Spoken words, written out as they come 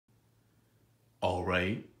All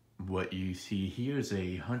right, what you see here is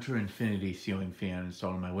a Hunter Infinity ceiling fan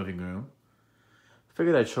installed in my living room. I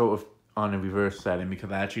figured I'd show it on a reverse setting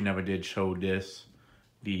because I actually never did show this,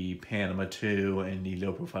 the Panama 2 and the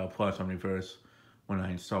Low Profile Plus on reverse when I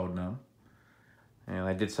installed them. And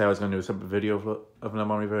I did say I was going to do a separate video of them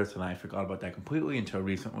on reverse, and I forgot about that completely until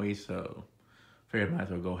recently, so I figured I might as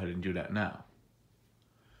well go ahead and do that now.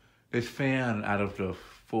 This fan, out of the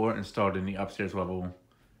 4 installed in the upstairs level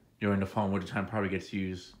during the fall and winter time, probably gets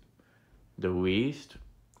used the least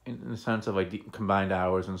in the sense of like the combined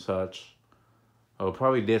hours and such. Oh,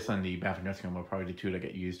 probably this and the bathroom dressing room are probably the 2 that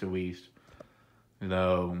get used the least.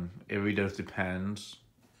 Though it really does depend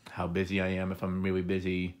how busy I am. If I'm really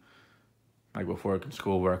busy, like with work and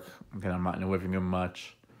schoolwork, then I'm not in the living room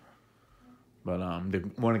much. But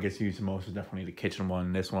the one that gets used the most is definitely the kitchen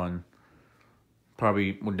one. This one,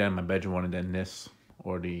 probably then my bedroom one, and then this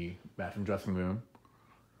or the bathroom dressing room.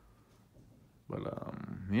 But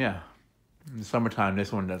yeah, in the summertime,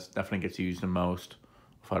 this one definitely gets used the most,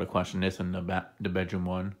 without a question. This and the bedroom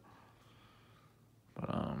one.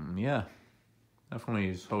 But yeah, definitely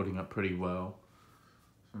is holding up pretty well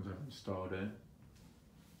since I've installed it.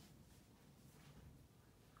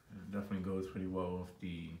 It definitely goes pretty well with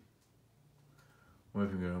the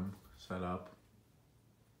living room setup.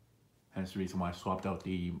 Hence the reason why I swapped out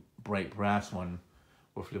the bright brass one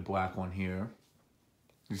with the black one here.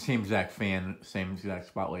 The same exact fan, same exact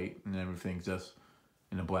spotlight, and everything's just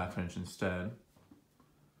in a black finish instead.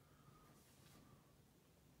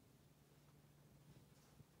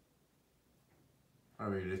 I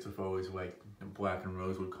really just have always liked the black and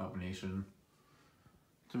rosewood combination.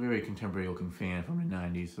 It's a very contemporary looking fan from the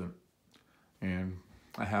 90s. And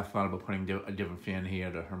I have thought about putting a different fan here,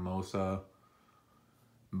 the Hermosa.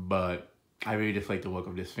 But I really just like the look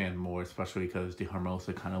of this fan more, especially because the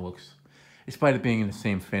Hermosa kind of looks, despite it being in the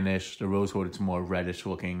same finish, the rosewood it's more reddish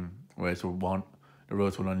looking, whereas the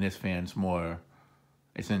rosewood on this fan is more,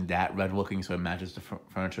 it's in that red looking, so it matches the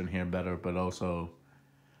furniture in here better. But also,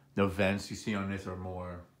 the vents you see on this are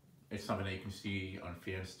more, it's something that you can see on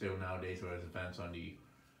fans still nowadays, whereas the vents on the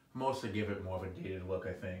Hermosa give it more of a dated look,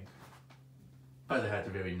 I think. But it has a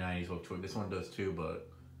very 90s look to it. This one does too,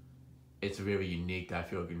 but it's very unique. I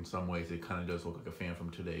feel like in some ways it kind of does look like a fan from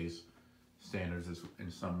today's standards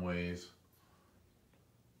in some ways,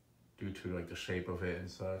 due to like the shape of it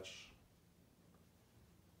and such.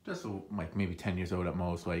 Just like maybe 10 years old at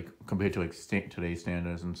most, like compared to like today's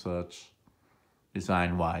standards and such,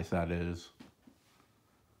 design wise that is.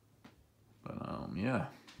 But yeah.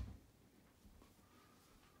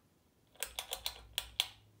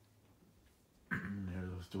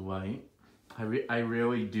 There's the light. I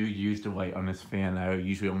really do use the light on this fan. I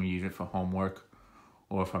usually only use it for homework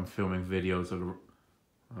or if I'm filming videos of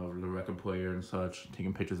the record player and such,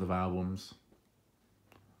 taking pictures of albums.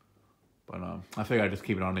 But I figure I just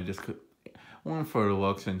keep it on it just one for the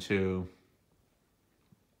looks and two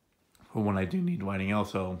for when I do need lighting.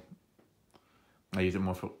 Also, I use it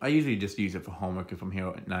more for, I usually just use it for homework if I'm here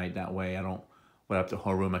at night. That way I don't light up the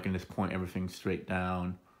whole room. I can just point everything straight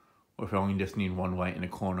down. Or if I only just need one light in the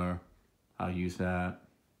corner, I'll use that.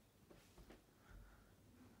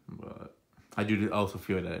 But I do also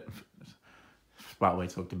feel that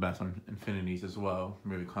spotlights look the best on Infinitis as well.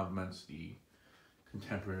 Really complements the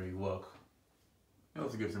contemporary look. It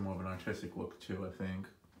also gives it more of an artistic look too, I think.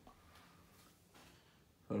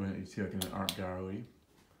 So you see like in an art gallery.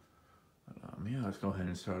 Yeah, let's go ahead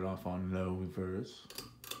and start off on low reverse.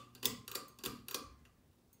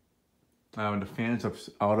 The fans of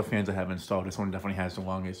all the fans I have installed, this one definitely has the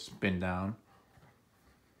longest spin down.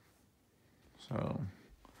 So,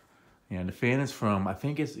 yeah, the fan is from, I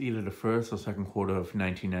think it's either the first or second quarter of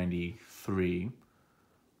 1993.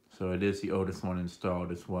 So it is the oldest one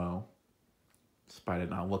installed as well, despite it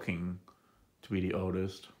not looking to be the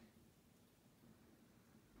oldest.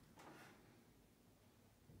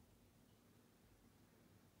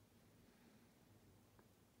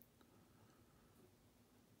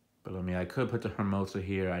 But I mean, I could put the Hermosa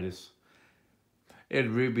here.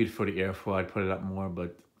 It'd really be for the airflow. I'd put it up more,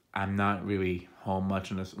 but I'm not really home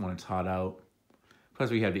much unless when it's hot out.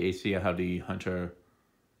 Plus, we have the AC. I have the Hunter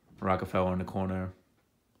Rockefeller in the corner.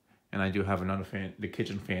 And I do have another fan, the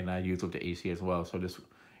kitchen fan that I use with the AC as well. So this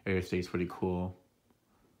area stays pretty cool.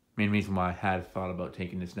 Main reason why I had thought about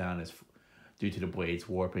taking this down is due to the blades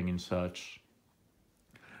warping and such.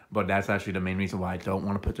 But that's actually the main reason why I don't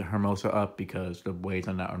want to put the Hermosa up, because the blades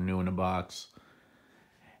on that are new in the box.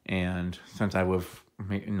 And since I live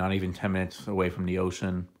not even 10 minutes away from the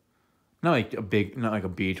ocean, not like a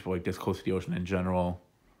beach, but like this close to the ocean in general,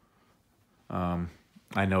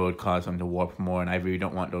 I know it would cause them to warp more, and I really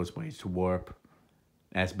don't want those blades to warp.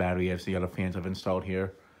 as battery as the other fans I've installed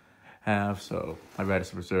here have. So I'd rather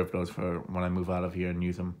just reserve those for when I move out of here and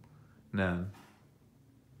use them then.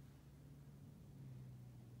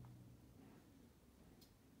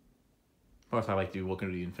 Plus, I like to look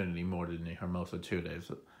at the Infiniti more than the Hermosa too.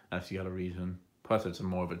 That's the other reason. Plus, it's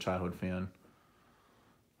more of a childhood fan.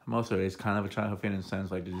 Hermosa is kind of a childhood fan in the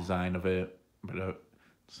sense, like the design of it, but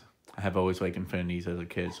I have always liked Infinitis as a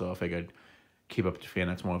kid, so I figured I'd keep up the fan.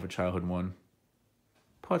 That's more of a childhood one.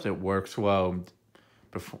 Plus, it works well,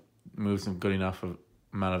 moves a good enough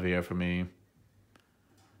amount of air for me.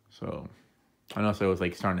 So, I know it was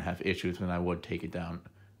like starting to have issues when I would take it down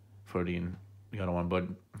for the other one, but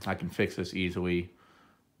I can fix this easily.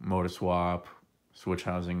 Motor swap, switch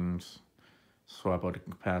housings, swap out the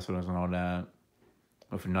capacitors and all that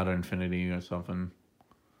with another Infiniti or something.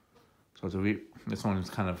 So this one is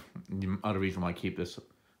kind of the other reason why I keep this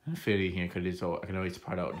Infiniti here, because I can always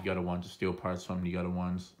part out the other ones, steal parts from the other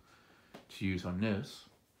ones to use on this.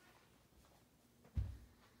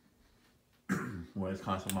 Whereas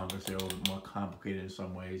constant monitors are a little bit more complicated in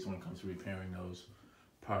some ways when it comes to repairing those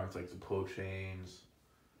parts, like the pull chains,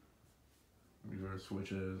 reverse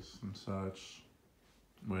switches, and such.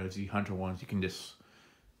 Whereas the Hunter ones, you can just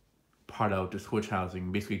part out the switch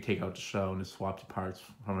housing, basically take out the shell and just swap the parts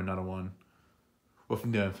from another one. Well,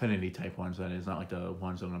 from the Infiniti type ones, that is, not like the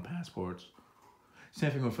ones on the passports.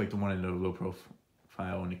 Same thing with like the one in the low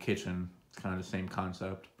profile in the kitchen. It's kind of the same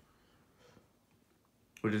concept.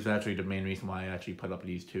 Which is actually the main reason why I actually put up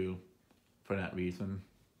these two, for that reason.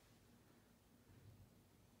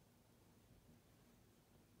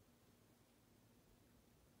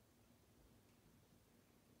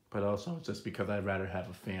 But also, it's just because I'd rather have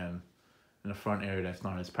a fan in the front area that's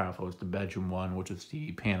not as powerful as the bedroom one, which is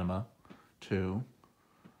the Panama 2.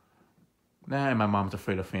 And my mom's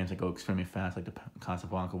afraid of fans that go extremely fast, like the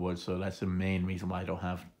Casablanca would, so that's the main reason why I don't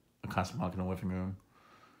have a Casablanca in the living room.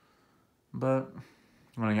 But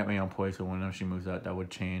when I get my own place, or whenever she moves out, that would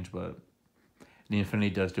change, but the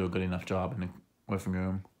Infiniti does do a good enough job in the living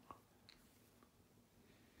room.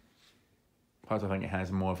 Plus, I think it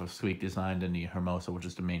has more of a sleek design than the Hermosa, which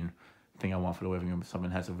is the main thing I want for the living room. Something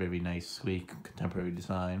that has a very nice, sleek, contemporary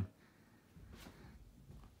design.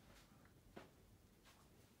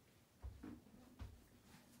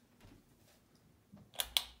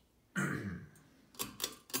 Now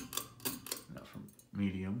from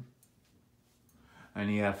medium.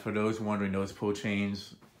 And yeah, for those wondering, those pull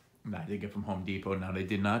chains that I did get from Home Depot. Now, they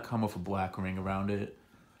did not come with a black ring around it.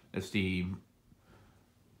 It's the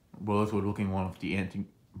rosewood looking one with the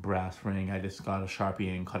anti-brass ring. I just got a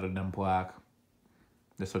Sharpie and cut them black,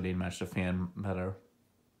 just so they match the fan better.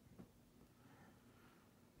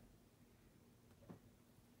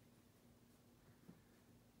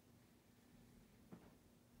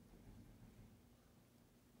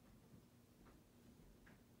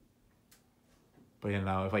 But you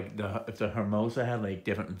know, if the Hermosa had like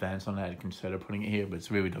different vents on that, I'd consider putting it here. But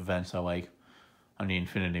it's really the vents I like on the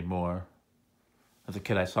Infiniti more. As a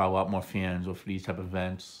kid, I saw a lot more fans with these type of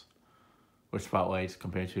vents or spotlights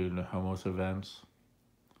compared to the Hermosa vents.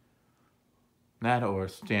 That or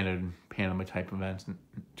standard Panama type vents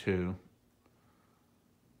too.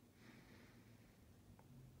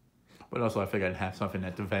 But also, I figured I'd have something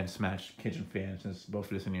that the vents match kitchen fans, since both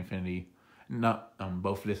of this and the Infiniti,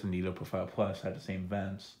 both of this and the Low Profile Plus had the same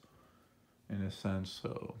vents in a sense,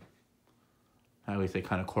 so at least they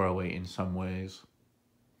kind of correlate in some ways.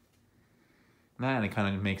 And it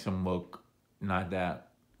kind of makes them look not that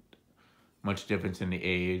much difference in the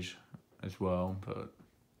age as well, but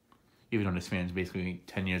even though this fan's basically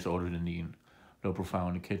 10 years older than the Low Profile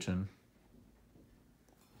in the kitchen.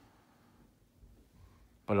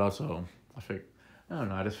 But also, I don't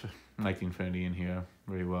know, I just like the Infiniti in here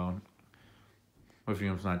very well. Living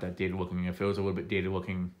room's not that dated looking. If it was a little bit dated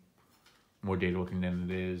looking, more dated looking than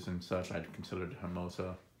it is and such, I'd consider the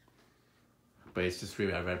Hermosa. But it's just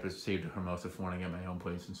really, I'd rather save the Hermosa for when I get my own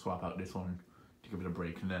place and swap out this one to give it a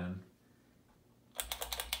break then.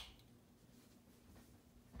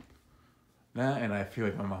 And I feel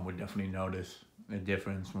like my mom would definitely notice a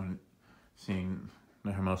difference when seeing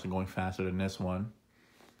the Hermosa going faster than this one.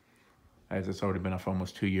 As it's already been up for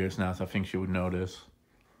almost 2 years now, so I think she would notice.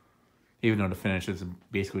 Even though the finish is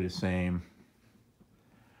basically the same,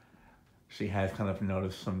 she has kind of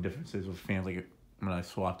noticed some differences with fans, like when I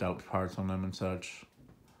swapped out parts on them and such.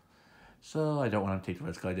 So I don't want to take the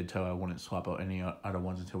risk. I did tell her I wouldn't swap out any other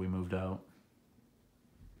ones until we moved out.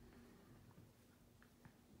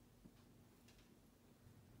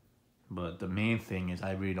 But the main thing is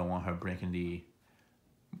I really don't want her breaking the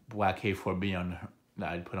black K4B on her, that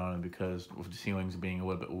I'd put on it, because with the ceilings being a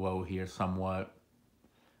little bit low here somewhat,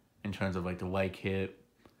 in terms of like the white kit.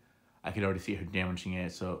 I could already see her damaging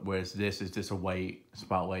it. So whereas this is just a white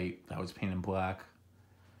spotlight that was painted black.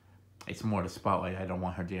 It's more the spotlight. I don't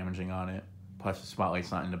want her damaging on it. Plus the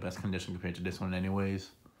spotlight's not in the best condition compared to this one anyways.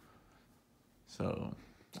 So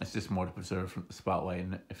it's just more to preserve the spotlight,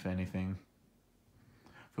 if anything.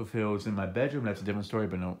 If it was in my bedroom, that's a different story.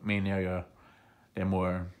 But in the main area, they're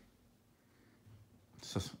more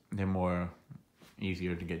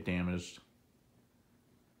easier to get damaged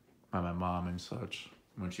by my mom and such.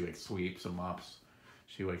 When she like sweeps or mops,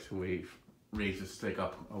 she likes to raise the stick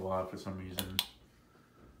up a lot for some reason.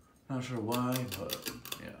 Not sure why, but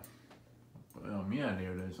yeah. But, yeah,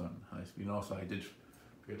 there it is on high speed. And also, I did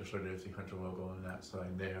forget to show there's the Hunter logo on that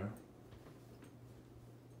side there.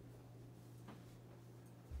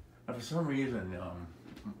 But for some reason,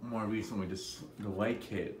 more recently, the white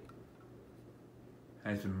kit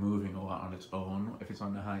has been moving a lot on its own if it's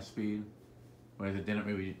on the high speed. Whereas it didn't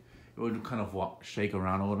really, it would kind of shake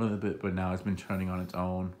around a little bit, but now it's been turning on its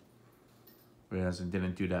own. Whereas it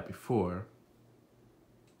didn't do that before.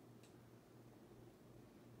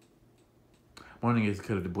 One thing is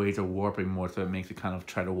because the blades are warping more, so it makes it kind of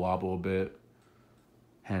try to wobble a bit.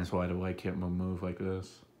 Hence why the white kit will move like this.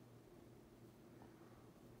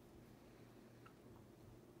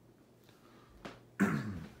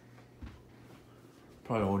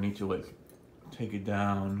 Probably will need to like take it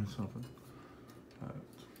down or something.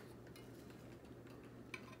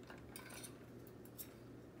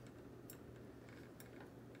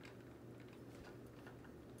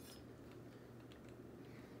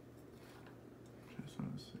 Just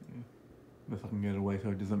want to see if I can get it away so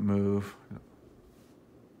it doesn't move.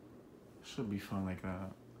 Should be fine like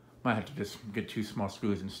that. Might have to just get 2 small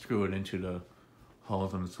screws and screw it into the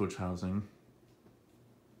holes on the switch housing.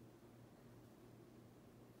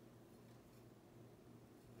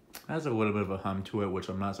 Has a little bit of a hum to it, which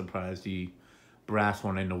I'm not surprised. The brass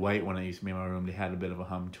one and the white one that used to be in my room, they had a bit of a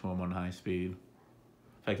hum to them on high speed. In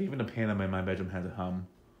fact, even the panel in my bedroom has a hum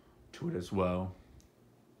to it as well.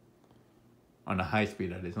 On the high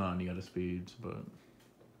speed, that is, not on the other speeds, but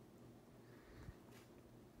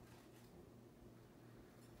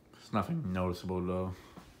it's nothing noticeable though.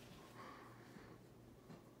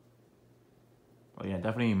 But yeah,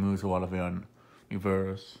 definitely moves a lot of it on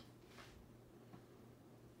reverse.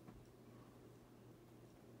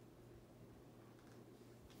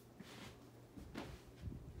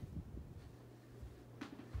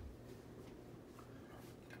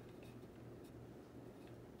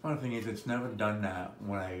 One thing is, it's never done that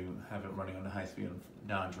when I have it running on the high speed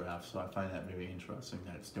downdraft, so I find that very interesting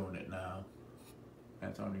that it's doing it now.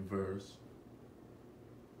 That's on reverse.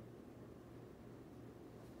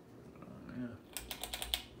 Yeah.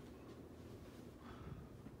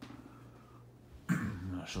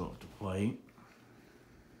 I'm not sure what to play.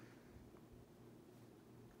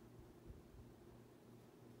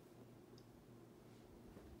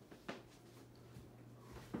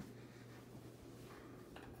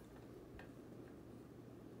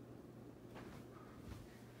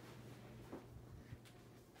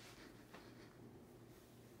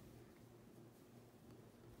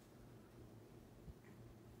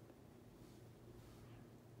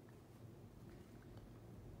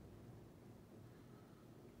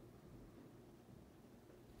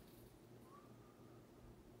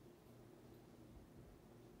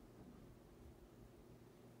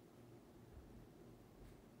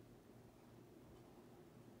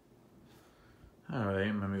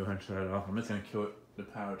 Alright, let me go ahead and shut it off. I'm just going to kill the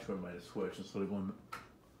power to it by the switch instead of going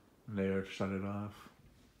there to shut it off.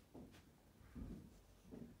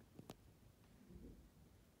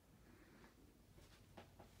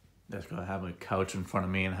 That's because I have a couch in front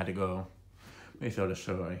of me and I had to go, maybe I'll just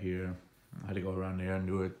show it right here. I had to go around there and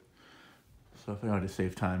do it. So I think I'll just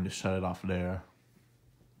save time to shut it off there.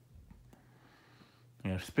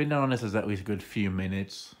 Yeah, spin down on this is at least a good few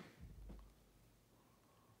minutes.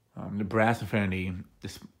 The brass Infiniti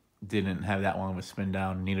just didn't have that long of a spin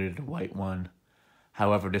down, neither did the white one.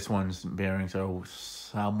 However, this one's bearings are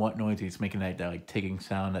somewhat noisy. It's making that like ticking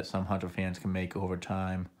sound that some Hunter fans can make over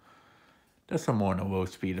time. There's some more in the low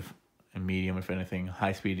speed and medium, if anything.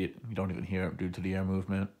 High speed, you don't even hear it due to the air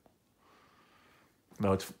movement.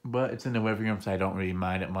 But it's in the living room, so I don't really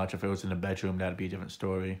mind it much. If it was in the bedroom, that'd be a different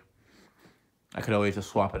story. I could always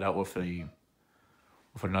just swap it out with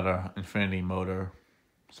another Infiniti motor,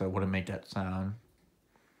 so it wouldn't make that sound.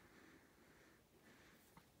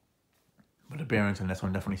 But the bearings in this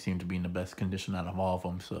one definitely seem to be in the best condition out of all of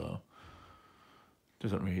them, so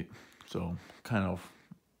doesn't really, so kind of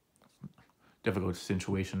difficult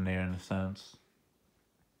situation there in a sense.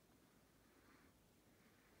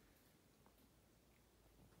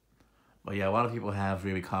 But yeah, a lot of people have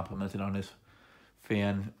really complimented on this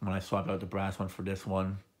fan when I swapped out the brass one for this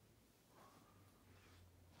one.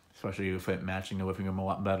 Especially with it matching the living room a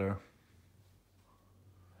lot better.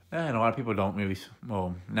 And a lot of people don't really,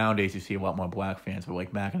 well, nowadays you see a lot more black fans, but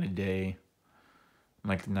like back in the day, in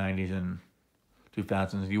like the 90s and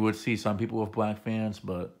 2000s, you would see some people with black fans,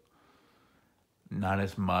 but not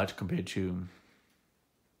as much compared to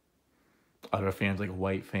other fans like a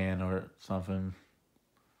white fan or something.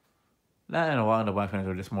 And a lot of the black fans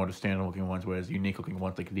are just more the standard looking ones, whereas unique looking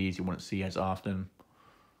ones like these you wouldn't see as often.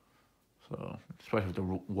 So, especially with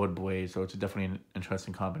the wood blades, so it's definitely an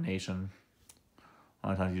interesting combination. A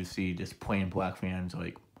lot of times you see just plain black fans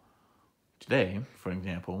like today, for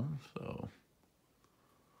example. So,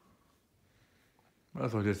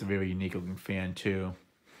 also just a very unique looking fan too.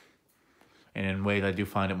 And in ways I do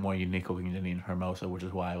find it more unique looking than the Hermosa, which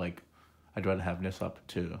is why I'd rather have this up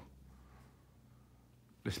too.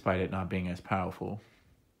 Despite it not being as powerful.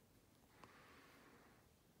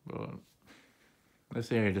 But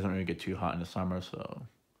this area doesn't really get too hot in the summer, so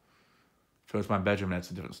if it was my bedroom, that's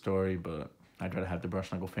a different story, but I'd rather have the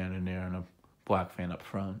brush knuckle fan in there and a black fan up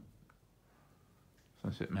front,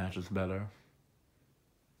 since it matches better.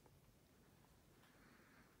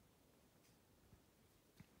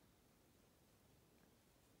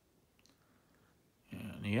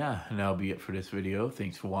 And yeah, and that'll be it for this video.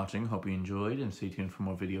 Thanks for watching. Hope you enjoyed, and stay tuned for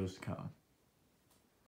more videos to come.